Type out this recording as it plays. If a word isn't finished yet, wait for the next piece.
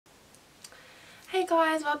Hey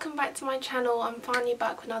guys, welcome back to my channel. I'm finally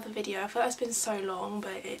back with another video. I feel like it's been so long,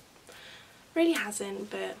 but it really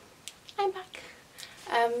hasn't, but I'm back.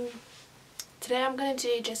 Today I'm going to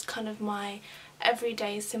do just kind of my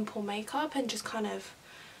everyday simple makeup and just kind of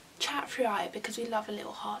chat throughout it because we love a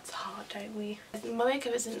little heart to heart, don't we? My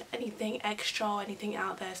makeup isn't anything extra or anything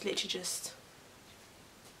out there, it's literally just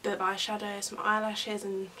a bit of eyeshadow, some eyelashes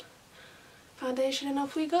and foundation, and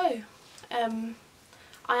off we go.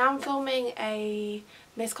 I am filming a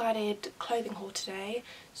misguided clothing haul today,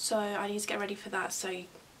 so I need to get ready for that, so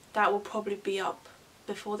that will probably be up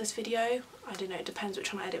before this video. I don't know, it depends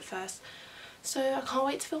which one I edit first. So I can't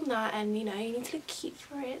wait to film that, and you know, you need to look cute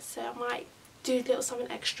for it, so I might do a little something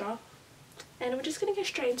extra. And we're just going to get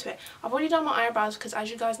straight into it. I've already done my eyebrows because,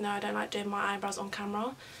 as you guys know, I don't like doing my eyebrows on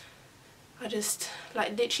camera. I just,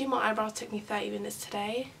 like, literally my eyebrows took me 30 minutes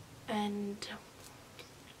today, and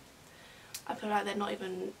I feel like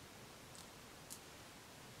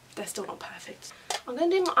they're still not perfect. I'm going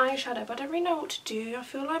to do my eyeshadow, but I don't really know what to do. I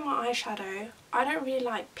feel like my eyeshadow, I don't really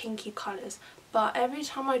like pinky colours, but every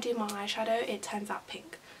time I do my eyeshadow it turns out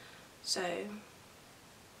pink. So,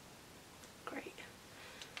 great.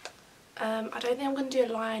 I don't think I'm going to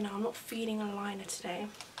do a liner. I'm not feeling a liner today.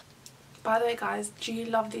 By the way guys, do you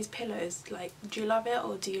love these pillows? Like, do you love it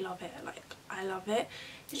or do you love it? Like, I love it.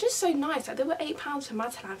 It's just so nice. Like, they were £8 for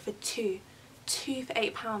Matalan for two for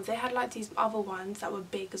 £8. They had like these other ones that were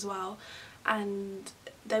big as well, and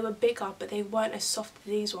they were bigger but they weren't as soft as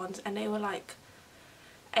these ones, and they were like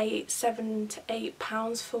 £7 to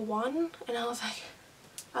 £8 for one, and I was like,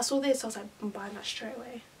 I saw this, I was like, I'm buying that straight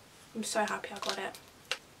away. I'm so happy I got it.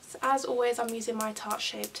 So as always, I'm using my Tarte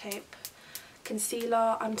Shape Tape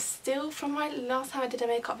concealer. I'm still, from my last time I did a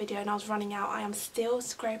makeup video and I was running out, I am still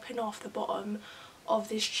scraping off the bottom of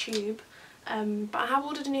this tube. But I have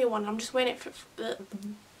ordered a new one. I'm just waiting for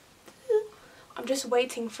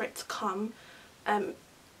it to come.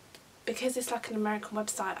 Because it's like an American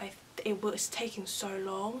website, it was taking so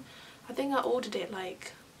long. I think I ordered it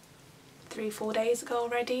like 3-4 days ago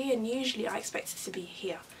already, and usually I expect it to be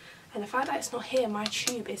here. And the fact that it's not here, my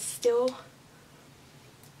tube is still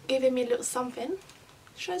giving me a little something.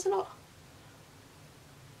 Shows a lot.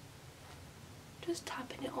 Just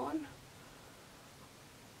tapping it on.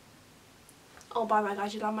 Oh, by the way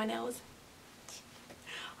guys, you love my nails.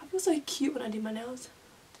 I feel so cute when I do my nails.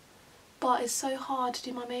 But it's so hard to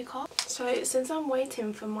do my makeup. So since I'm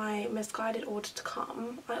waiting for my misguided order to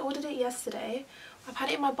come, I ordered it yesterday. I've had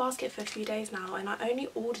it in my basket for a few days now, and I only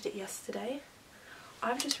ordered it yesterday.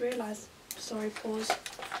 I've just realised, sorry, pause.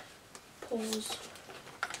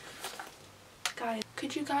 Guys,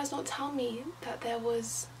 could you guys not tell me that there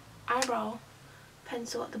was eyebrow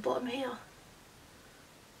pencil at the bottom here?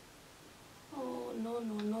 Oh,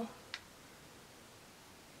 no.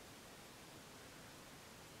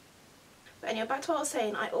 But anyway, back to what I was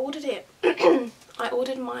saying. I ordered it. I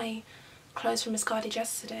ordered my clothes from Misguided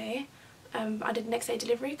yesterday. I did next day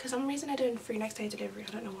delivery because for some reason they're doing free next day delivery.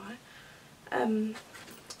 I don't know why.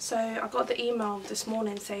 So I got the email this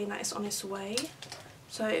morning saying that it's on its way.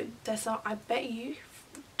 So I bet you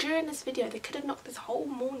during this video they could have knocked this whole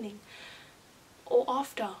morning or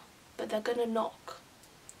after, but they're gonna knock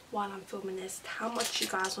while I'm filming this. How much you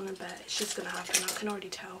guys want to bet it's just gonna happen? I can already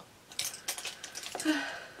tell.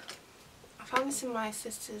 I found this in my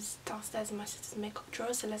sister's downstairs in my sister's makeup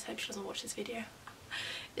drawer, so let's hope she doesn't watch this video.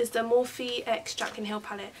 It's the Morphe X Jaclyn Hill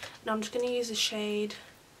palette. Now I'm just gonna use the shade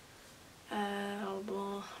I'm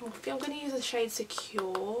gonna use the shade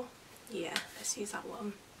Secure. Yeah, let's use that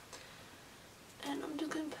one. And I'm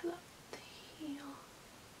just gonna put that here.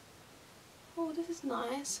 Oh, this is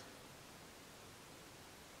nice.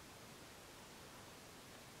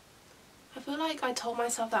 I feel like I told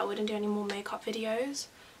myself that I wouldn't do any more makeup videos,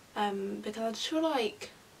 because I just feel like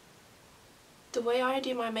the way I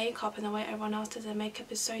do my makeup and the way everyone else does their makeup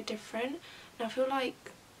is so different, and I feel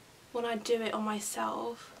like when I do it on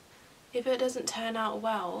myself, if it doesn't turn out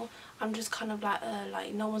well, I'm just kind of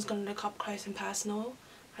like no one's gonna look up close and personal,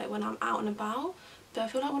 like when I'm out and about. But I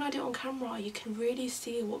feel like when I do it on camera, you can really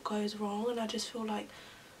see what goes wrong, and I just feel like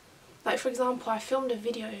for example, I filmed a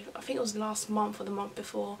video, I think it was last month or the month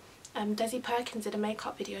before. Desi Perkins did a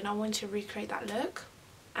makeup video and I wanted to recreate that look,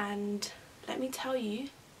 and let me tell you,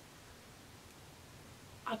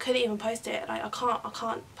 I couldn't even post it. Like, I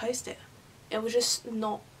can't post it. It was just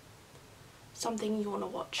not something you want to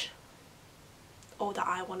watch or that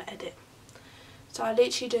I want to edit. So I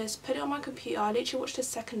literally just put it on my computer, I literally watched a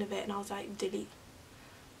second of it and I was like, delete.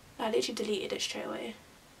 I literally deleted it straight away.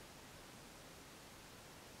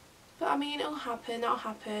 But I mean, it'll happen,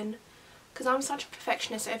 because I'm such a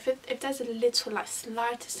perfectionist. So if there's a little, like,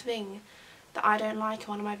 slightest thing that I don't like in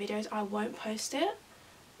one of my videos, I won't post it,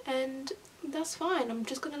 and that's fine. I'm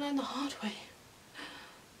just gonna learn the hard way.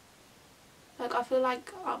 Like, I feel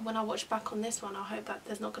like when I watch back on this one, I hope that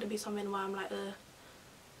there's not going to be something where I'm like, ugh,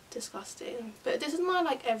 disgusting. But this is my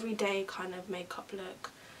like everyday kind of makeup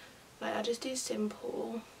look. Like, I just do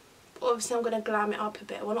simple. Obviously I'm going to glam it up a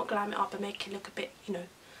bit. Well, not glam it up, but make it look a bit, you know,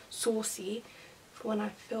 saucy for when I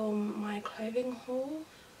film my clothing haul.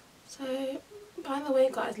 So, by the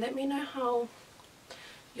way guys, let me know how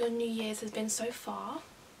your New Year's has been so far.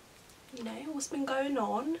 You know, what's been going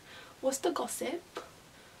on? What's the gossip?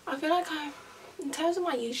 I feel like in terms of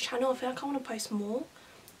my YouTube channel, I feel like I want to post more,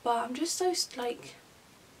 but I'm just so like,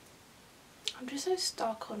 I'm just so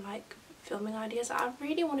stuck on like filming ideas. I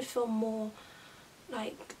really want to film more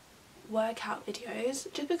like workout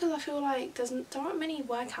videos, just because I feel like there aren't many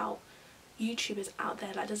workout YouTubers out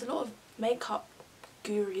there. Like, there's a lot of makeup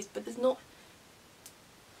gurus, but there's not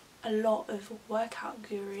a lot of workout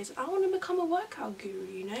gurus. I want to become a workout guru,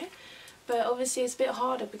 you know, but obviously it's a bit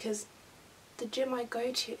harder because the gym I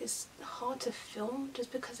go to is hard to film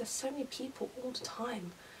just because there's so many people all the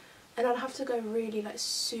time, and I'd have to go really like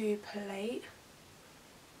super late.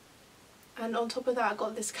 And on top of that, I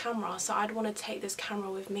got this camera, so I'd want to take this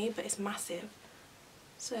camera with me, but it's massive,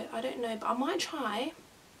 so I don't know. But I might try.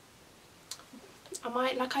 I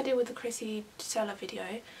might, like I did with the Chrissy Seller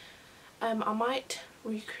video, I might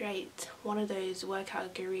recreate one of those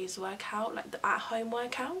workout gurus workout, like the at-home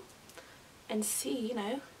workout, and see, you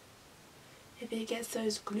know, if it gets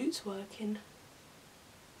those glutes working.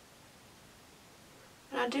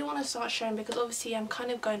 And I do want to start sharing, because obviously I'm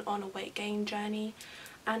kind of going on a weight gain journey,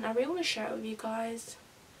 and I really want to share it with you guys,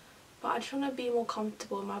 but I just want to be more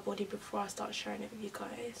comfortable in my body before I start sharing it with you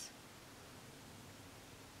guys.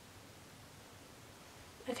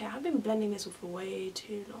 Okay, I've been blending this for way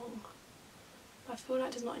too long, but I feel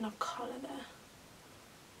like there's not enough colour there.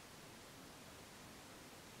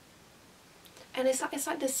 And it's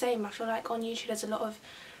like the same. I feel like on YouTube there's a lot of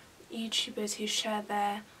YouTubers who share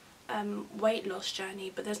their weight loss journey,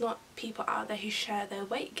 but there's not people out there who share their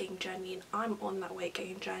weight gain journey, and I'm on that weight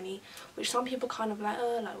gain journey, which some people kind of like,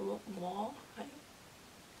 oh, like what? Like,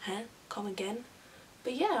 huh? Come again?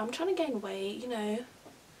 But yeah, I'm trying to gain weight, you know,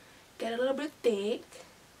 get a little bit thick,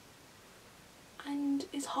 and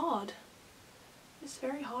it's hard. It's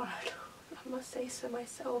very hard. I must say so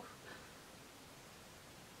myself.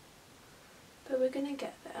 But we're gonna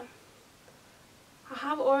get there. I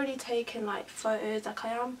have already taken like photos, like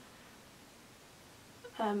I am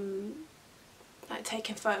like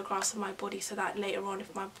taking photographs of my body, so that later on, if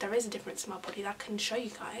there is a difference in my body, that I can show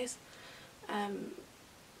you guys.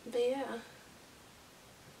 But yeah,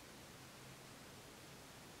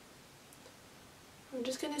 I'm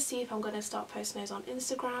just gonna see if I'm gonna start posting those on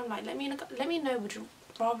Instagram. Like, let me know, would you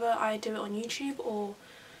rather I do it on YouTube or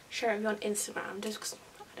share it with you on Instagram? Just 'cause,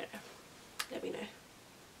 I don't know, let me know.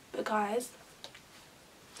 But guys,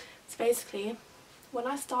 so basically, when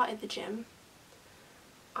I started the gym,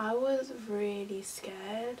 I was really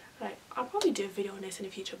scared. Like, I'll probably do a video on this in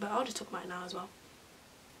the future, but I'll just talk about it now as well.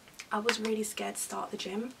 I was really scared to start the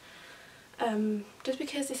gym, just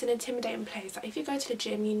because it's an intimidating place. Like, if you go to the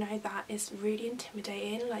gym, you know that it's really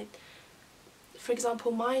intimidating. Like, for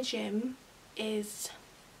example, my gym is,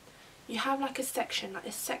 you have like a section, like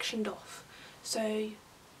it's sectioned off. So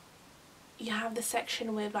you have the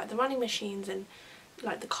section with like the running machines and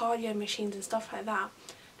like the cardio machines and stuff like that,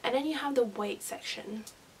 and then you have the weight section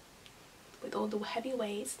with all the heavy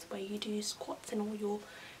weights where you do squats and all your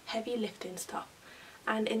heavy lifting stuff.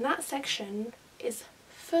 And in that section is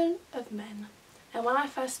full of men. And when I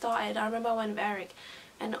first started, I remember I went with Eric,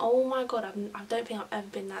 and oh my god, I don't think I've ever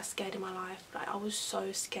been that scared in my life. Like, I was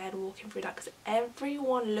so scared walking through that, because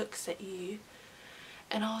everyone looks at you,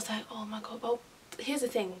 and I was like, oh my god. Well, here's the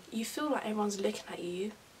thing, you feel like everyone's looking at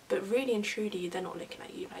you, but really and truly they're not looking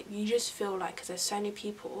at you. Like, you just feel like, because there's so many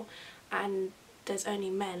people and there's only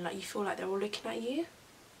men, like you feel like they're all looking at you,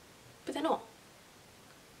 but they're not.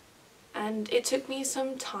 And it took me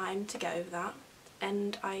some time to get over that,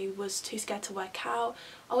 and I was too scared to work out.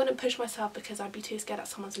 I wouldn't push myself because I'd be too scared that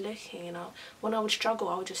someone's looking, and when I would struggle,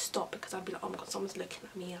 I would just stop, because I'd be like, oh my god, someone's looking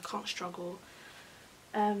at me, I can't struggle.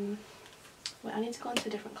 Wait, I need to go into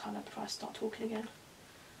a different colour before I start talking again.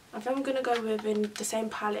 I think I'm going to go within the same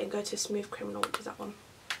palette and go to Smooth Criminal, which is that one.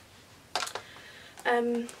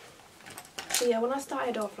 So yeah, when I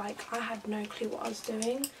started off, like, I had no clue what I was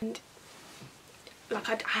doing, and like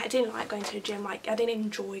I didn't like going to the gym. Like, I didn't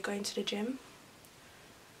enjoy going to the gym,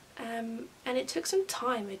 and it took some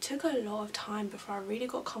time. It took a lot of time before I really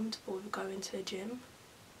got comfortable with going to the gym.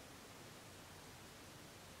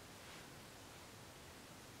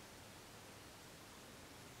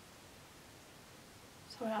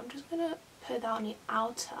 Alright, I'm just going to put that on the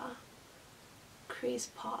outer crease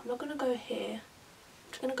part. I'm not going to go here.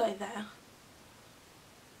 I'm just going to go there.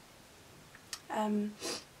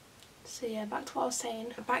 So yeah, back to what I was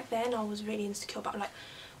saying. Back then I was really insecure about, like,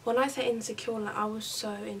 when I say insecure, like, I was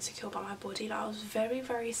so insecure about my body. Like, I was very,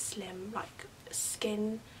 very slim, like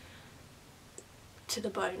skin to the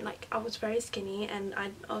bone. Like, I was very skinny, and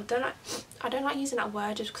I don't like using that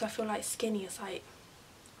word just because I feel like skinny is like,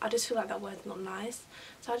 I just feel like that word's not nice.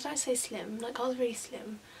 So I just like to say slim. Like, I was really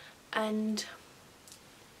slim, and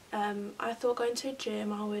I thought going to a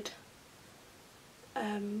gym I would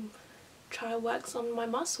try and work on my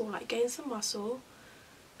muscle, like gain some muscle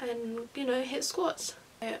and, you know, hit squats.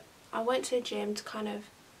 I went to the gym to kind of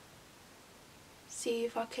see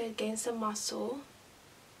if I could gain some muscle.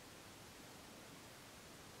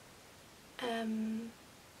 And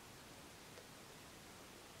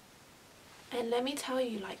let me tell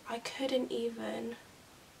you, like, I couldn't even,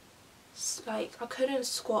 like, I couldn't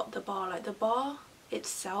squat the bar. Like, the bar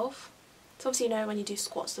itself, so obviously, you know, when you do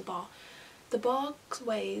squats, the bar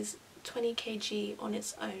weighs 20 kg on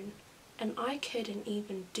its own, and I couldn't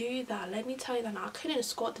even do that. Let me tell you that now, I couldn't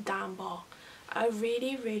squat the damn bar. I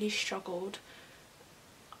really, really struggled.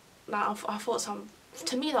 Like, I thought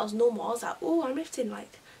to me that was normal. I was like, oh, I'm lifting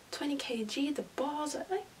like 20 kg, the bars are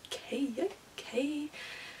okay.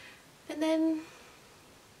 And then,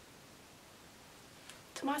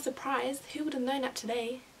 to my surprise, who would have known that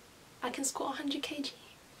today I can squat 100 kg?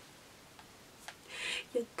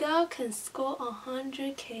 Your girl can squat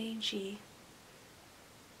 100 kg.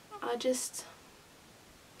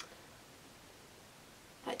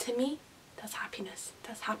 Like, to me, that's happiness.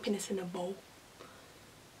 That's happiness in a bowl.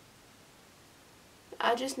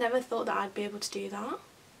 I just never thought that I'd be able to do that.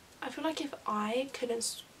 I feel like if I could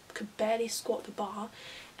barely squat the bar,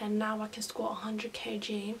 and now I can squat 100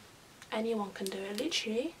 kg, anyone can do it.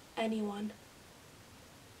 Literally anyone.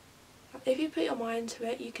 If you put your mind to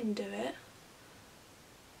it, you can do it.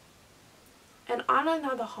 And I learned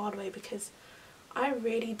that the hard way, because I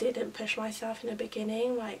really didn't push myself in the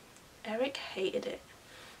beginning. Like, Eric hated it.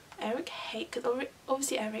 Because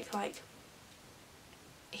obviously Eric, like,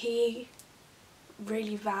 he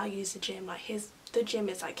really values the gym. Like, the gym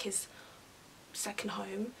is like his second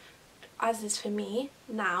home, as is for me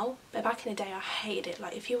now. But back in the day, I hated it.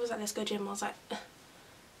 Like, if he was like, let's go gym, I was like,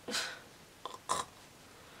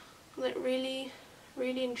 like, really,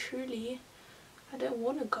 really and truly, I don't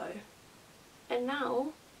want to go. And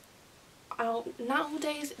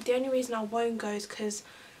nowadays, the only reason I won't go is because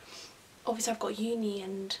obviously I've got uni,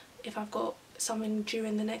 and if I've got something due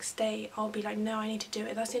in the next day, I'll be like, no, I need to do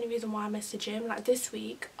it. That's the only reason why I miss the gym. Like, this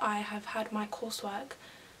week I have had my coursework,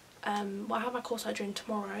 I have my coursework during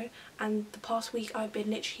tomorrow, and the past week I've been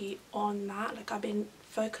literally on that. Like, I've been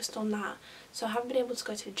focused on that, so I haven't been able to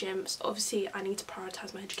go to the gym. So obviously I need to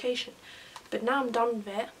prioritise my education. But now I'm done with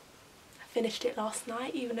it. I finished it last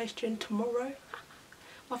night, even though it's during tomorrow.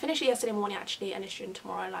 Well, I finished it yesterday morning actually, and it's during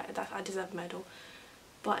tomorrow. Like, that, I deserve a medal.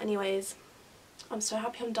 But anyways, I'm so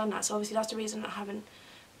happy I'm done that. So obviously that's the reason I haven't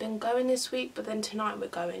been going this week, but then tonight we're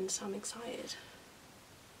going, so I'm excited.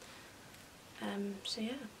 So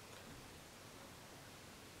yeah,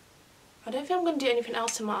 I don't think I'm going to do anything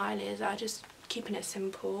else to my eyelids. I'm just keeping it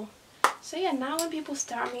simple. So yeah, now when people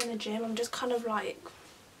stare at me in the gym, I'm just kind of like,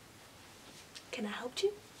 can I help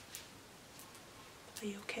you? Are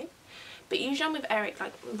you okay? But usually I'm with Eric.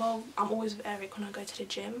 Like, well, I'm always with Eric when I go to the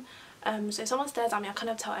gym. So if someone stares at me, I kind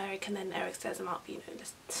of tell Eric, and then Eric stares them up, you know,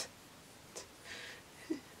 just.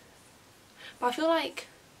 But I feel like,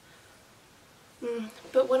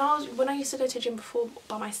 but when I used to go to the gym before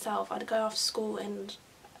by myself, I'd go after school, and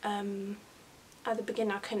at the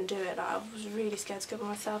beginning I couldn't do it. Like, I was really scared to go by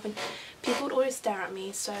myself, and people would always stare at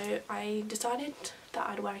me. So I decided that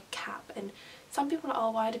I'd wear a cap. And some people are like, oh,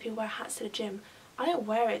 why do people wear hats to the gym? I don't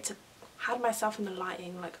wear it to hide myself in the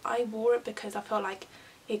lighting. Like, I wore it because I felt like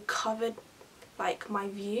it covered like my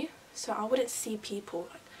view, so I wouldn't see people,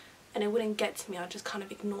 like, and it wouldn't get to me. I'd just kind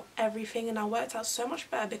of ignore everything, and I worked out so much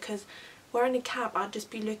better because wearing a cap, I'd just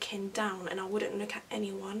be looking down and I wouldn't look at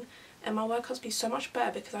anyone, and my workouts would be so much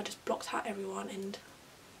better because I just blocked out everyone and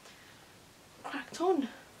cracked on.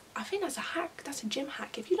 I think that's a hack. That's a gym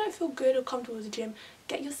hack. If you don't feel good or comfortable with the gym,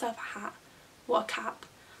 get yourself a hat or a cap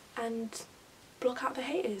and block out the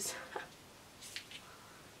haters.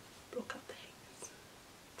 Block out the haters.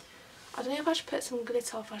 I don't know if I should put some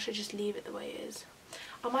glitter or if I should just leave it the way it is.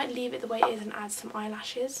 I might leave it the way it is and add some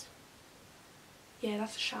eyelashes. Yeah,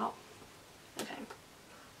 that's a shout. Okay.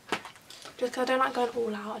 Just because I don't like going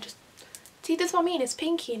all out. I just... See, this is what I mean. It's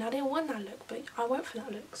pinky and I didn't want that look, but I went for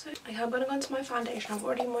that look. So, okay, I'm going to go into my foundation. I've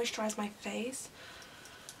already moisturised my face.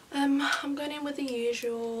 I'm going in with the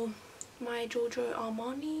usual, my Giorgio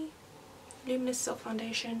Armani Luminous Silk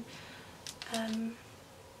Foundation. I'm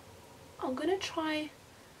gonna try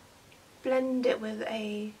blend it with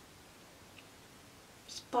a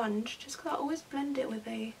sponge, just because I always blend it with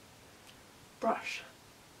a brush.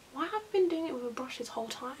 Why have I been doing it with a brush this whole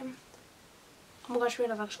time? Oh my gosh, I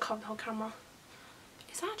realised I just covered the whole camera.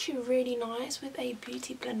 It's actually really nice with a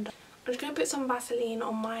beauty blender. I'm just going to put some Vaseline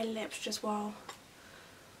on my lips just while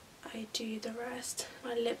I do the rest.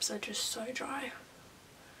 My lips are just so dry.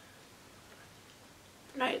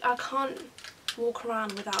 Like, I can't walk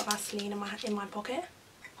around without Vaseline in my pocket.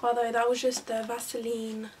 Although that was just the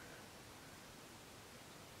Vaseline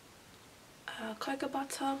cocoa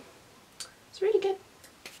butter. It's really good.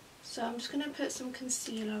 So I'm just going to put some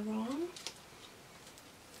concealer on.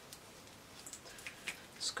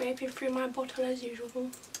 Scrape it through my bottle as usual.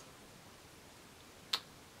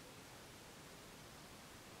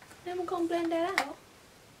 Then we're going to blend that out.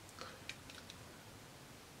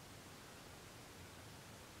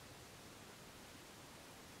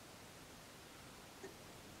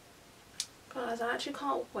 Guys, I actually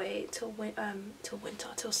can't wait till winter,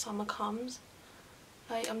 till summer comes.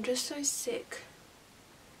 Like, I'm just so sick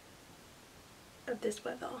of this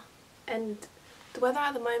weather. And the weather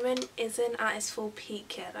at the moment isn't at its full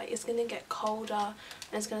peak yet. Like, it's gonna get colder and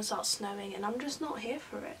it's gonna start snowing, and I'm just not here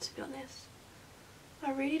for it, to be honest.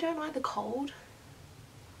 I really don't like the cold.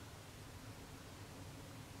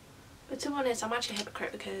 But to be honest, I'm actually a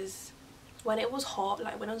hypocrite, because when it was hot,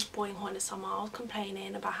 like when it was boiling hot in the summer, I was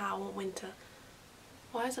complaining about how I want winter.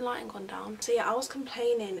 Why has the lighting gone down? So yeah, I was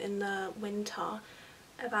complaining in the winter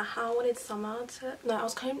about how I wanted summer to... No, I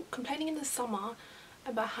was complaining in the summer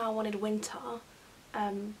about how I wanted winter.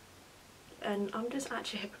 And I'm just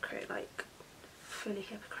actually a hypocrite, like fully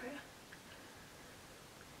hypocrite.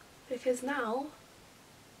 Because now,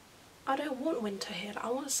 I don't want winter here,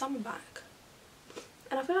 I want summer back.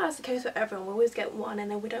 And I feel like that's the case for everyone. We always get one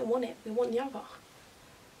and then we don't want it, we want the other.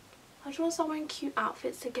 I just want to start wearing cute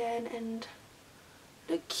outfits again and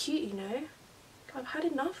look cute, you know. I've had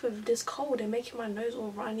enough of this cold and making my nose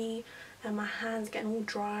all runny and my hands getting all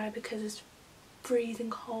dry because it's freezing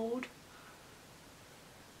cold.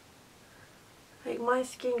 Like, my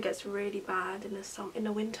skin gets really bad in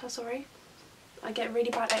the winter, sorry. I get really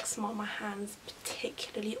bad eczema on my hands,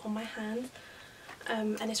 particularly on my hands.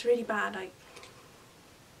 And it's really bad, like,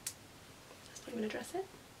 let's not even address it.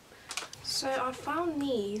 So I found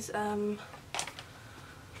these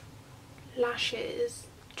lashes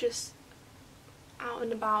just out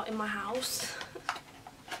and about in my house.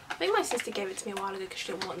 I think my sister gave it to me a while ago because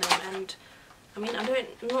she didn't want them, and I mean,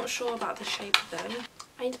 I'm not sure about the shape of them.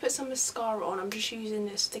 I need to put some mascara on. I'm just using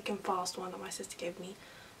this Thick and Fast one that my sister gave me.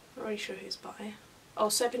 I'm not really sure who's by. Oh,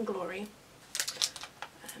 Soap and Glory.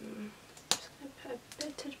 I'm just going to put a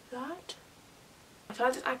bit of that. I feel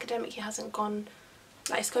like this academic year hasn't gone,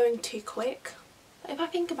 like, it's going too quick. Like, if I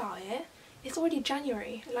think about it, it's already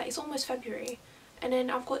January, like it's almost February, and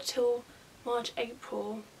then I've got till March,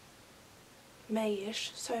 April,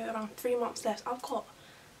 May-ish, so around 3 months left. I've got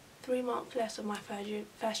 3 months left of my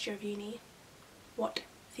first year of uni. What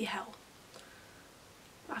the hell?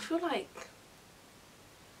 I feel like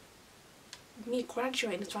me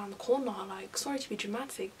graduating is around the corner. Like, sorry to be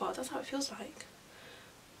dramatic, but that's how it feels like.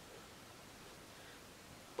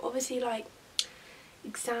 But obviously, like,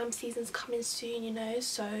 exam season's coming soon, you know,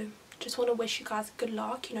 so just want to wish you guys good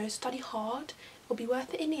luck, you know, study hard, it'll be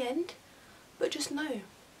worth it in the end, but just know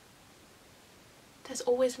there's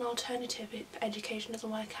always an alternative if education doesn't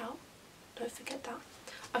work out. Don't forget that.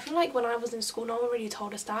 I feel like when I was in school, no one really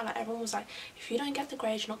told us that. Like, everyone was like, if you don't get the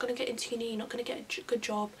grades, you're not going to get into uni, you're not going to get a good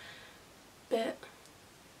job, but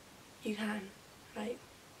you can. Like,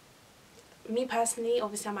 me personally,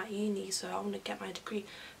 obviously I'm at uni, so I want to get my degree,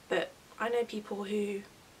 but I know people who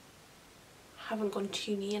haven't gone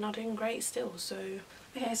to uni and are doing great still. So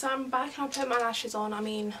okay, so I'm back and I put my lashes on. I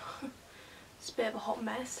mean, it's a bit of a hot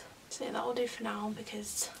mess, so yeah, that will do for now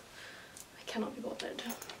because I cannot be bothered.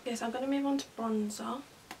 Okay, so I'm going to move on to bronzer.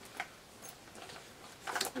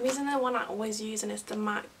 I'm using the one I always use, and it's the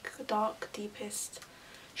MAC Dark Deepest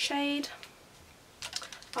shade.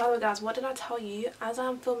 Oh guys, what did I tell you? As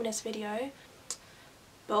I'm filming this video,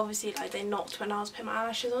 but obviously, like, they knocked when I was putting my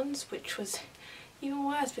eyelashes on, which was even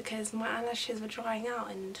worse because my eyelashes were drying out,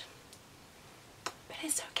 but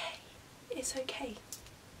it's okay. It's okay.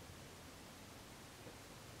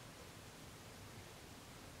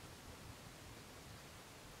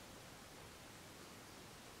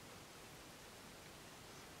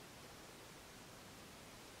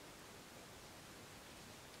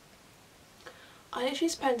 I literally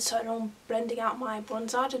spend so long blending out my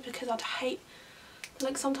bronzer just because I'd hate,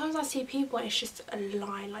 like sometimes I see people and it's just a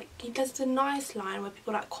line, like there's a nice line where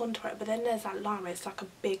people like contour it, but then there's that line where it's like a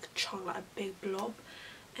big chunk, like a big blob,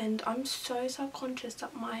 and I'm so self-conscious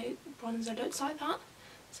that my bronzer looks like that,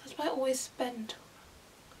 so that's why I always spend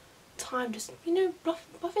time just, you know,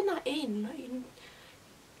 buffing that in. Like, you've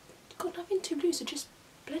got nothing to lose, so just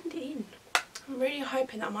blend it in. I'm really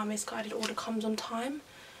hoping that my misguided order comes on time,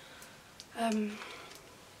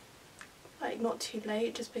 like not too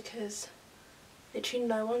late, just because literally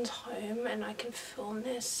no one's home and I can film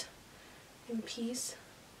this in peace.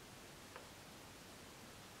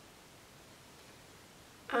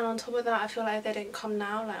 And on top of that, I feel like if they don't come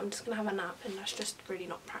now, like I'm just gonna have a nap, and that's just really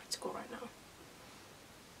not practical right now.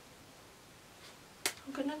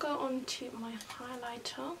 I'm gonna go on to my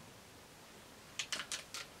highlighter.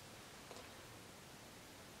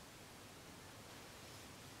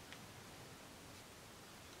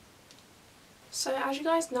 So as you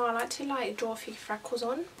guys know, I like to like draw a few freckles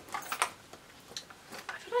on.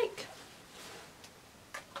 I feel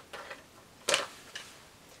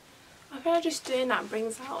like just doing that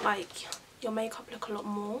brings out like your makeup look a lot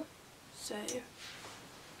more. So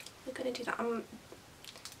we're gonna do that.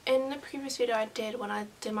 In the previous video I did, when I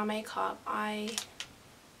did my makeup, oh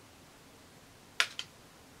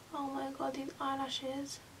my god, these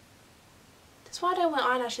eyelashes. That's why I don't wear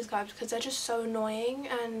eyelashes, guys, because they're just so annoying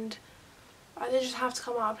and they just have to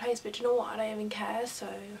come out of place. But you know what, I don't even care. So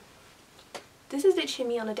this is literally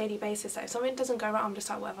me on a daily basis. So if something doesn't go right, I'm just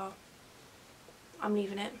like, whatever, I'm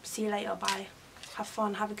leaving it, see you later, bye, have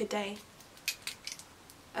fun, have a good day.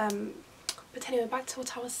 But anyway, back to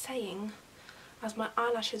what I was saying, as my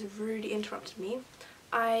eyelashes really interrupted me.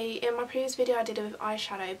 In my previous video I did it with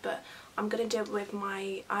eyeshadow, but I'm going to do it with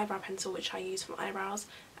my eyebrow pencil, which I use for my eyebrows,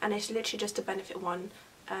 and it's literally just a Benefit one,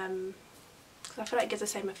 because I feel like it gives the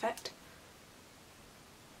same effect.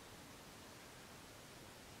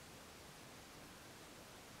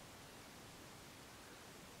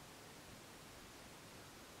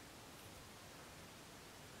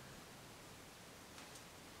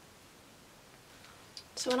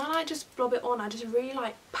 So when I like just blob it on, I just really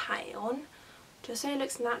like pat it on, just so it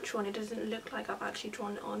looks natural and it doesn't look like I've actually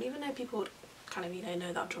drawn it on, even though people would kind of, you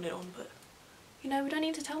know that I've drawn it on, but you know, we don't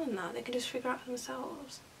need to tell them that, they can just figure out for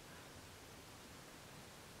themselves.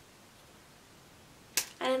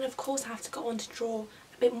 And then of course I have to go on to draw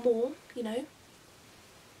a bit more, you know.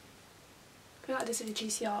 I feel like this is a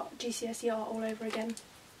GCSE art all over again.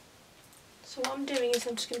 So what I'm doing is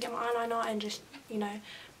I'm just going to get my eyeliner and just, you know,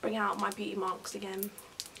 bring out my beauty marks again,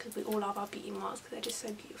 because we all love our beauty marks because they're just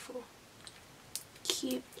so beautiful.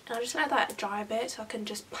 Cute. And I'll just let that dry a bit so I can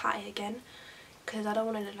just pat it again, because I don't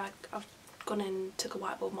want to look like I've gone and took a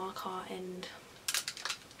whiteboard marker and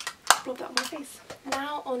blobbed that on my face.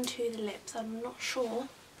 Now onto the lips. I'm not sure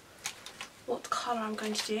what colour I'm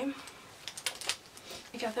going to do.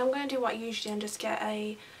 Okay, I think I'm going to do what I usually do and just get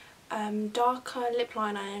a darker lip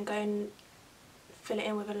liner and go and fill it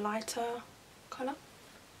in with a lighter colour.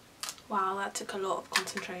 Wow, that took a lot of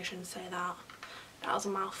concentration to say that. That was a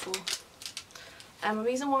mouthful. The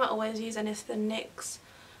reason why I always use is the NYX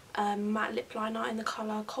matte lip liner in the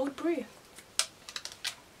colour Cold Brew.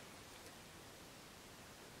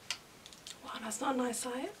 Wow, that's not a nice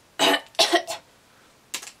sight.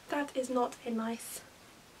 That is not a nice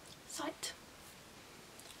sight.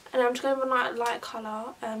 And I'm just going with a light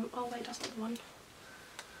colour. Oh wait, that's not the one.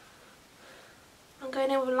 I'm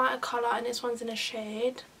going in with a lighter colour, and this one's in a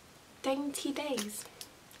shade Dainty Days.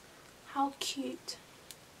 How cute.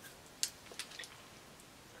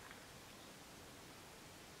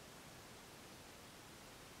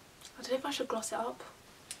 I don't know if I should gloss it up.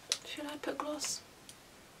 Should I put gloss?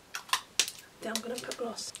 Yeah, I'm going to put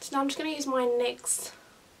gloss. So now I'm just going to use my NYX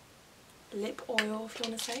lip oil, if you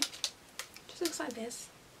want to say. Just looks like this.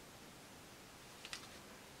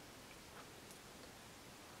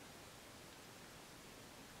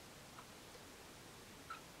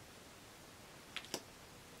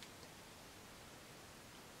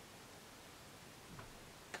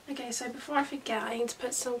 Okay, so before I forget, I need to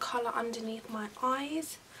put some colour underneath my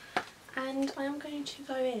eyes, and I am going to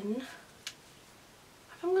go in.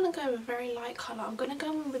 I'm going to go with a very light colour. I'm going to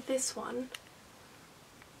go in with this one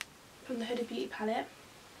from the Huda Beauty palette.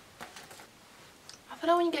 I feel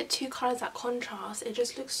like when you get two colours that contrast, it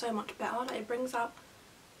just looks so much better. Like, it brings out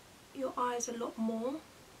your eyes a lot more.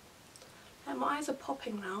 Like, my eyes are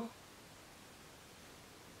popping now.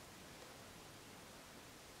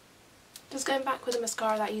 Just going back with the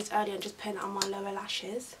mascara that I used earlier and just putting it on my lower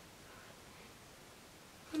lashes.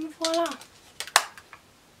 And voila!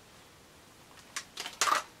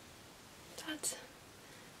 That's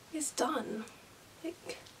it's done.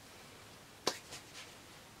 Like,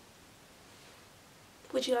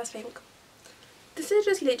 what do you guys think? This is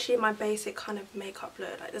just literally my basic kind of makeup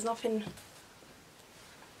look. Like, there's nothing,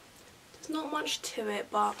 there's not much to it,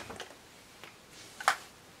 but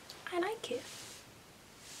I like it.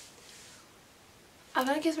 I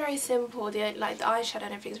feel like it's very simple. Like the eyeshadow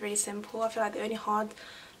and everything's really simple. I feel like the only hard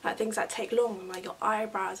like things that take long, like your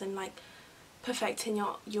eyebrows and like perfecting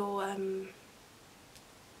your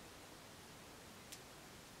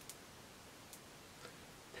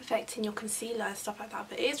perfecting your concealer and stuff like that.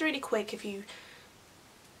 But it is really quick if you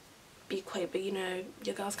be quick. But you know,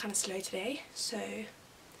 your girl's kind of slow today, so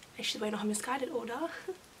she's waiting on her misguided order.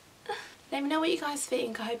 Let me know what you guys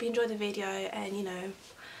think. I hope you enjoyed the video and, you know,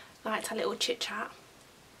 liked our little chit chat.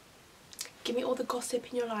 Give me all the gossip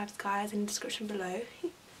in your lives, guys, in the description below.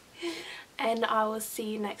 And I will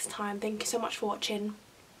see you next time. Thank you so much for watching.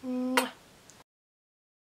 Mwah.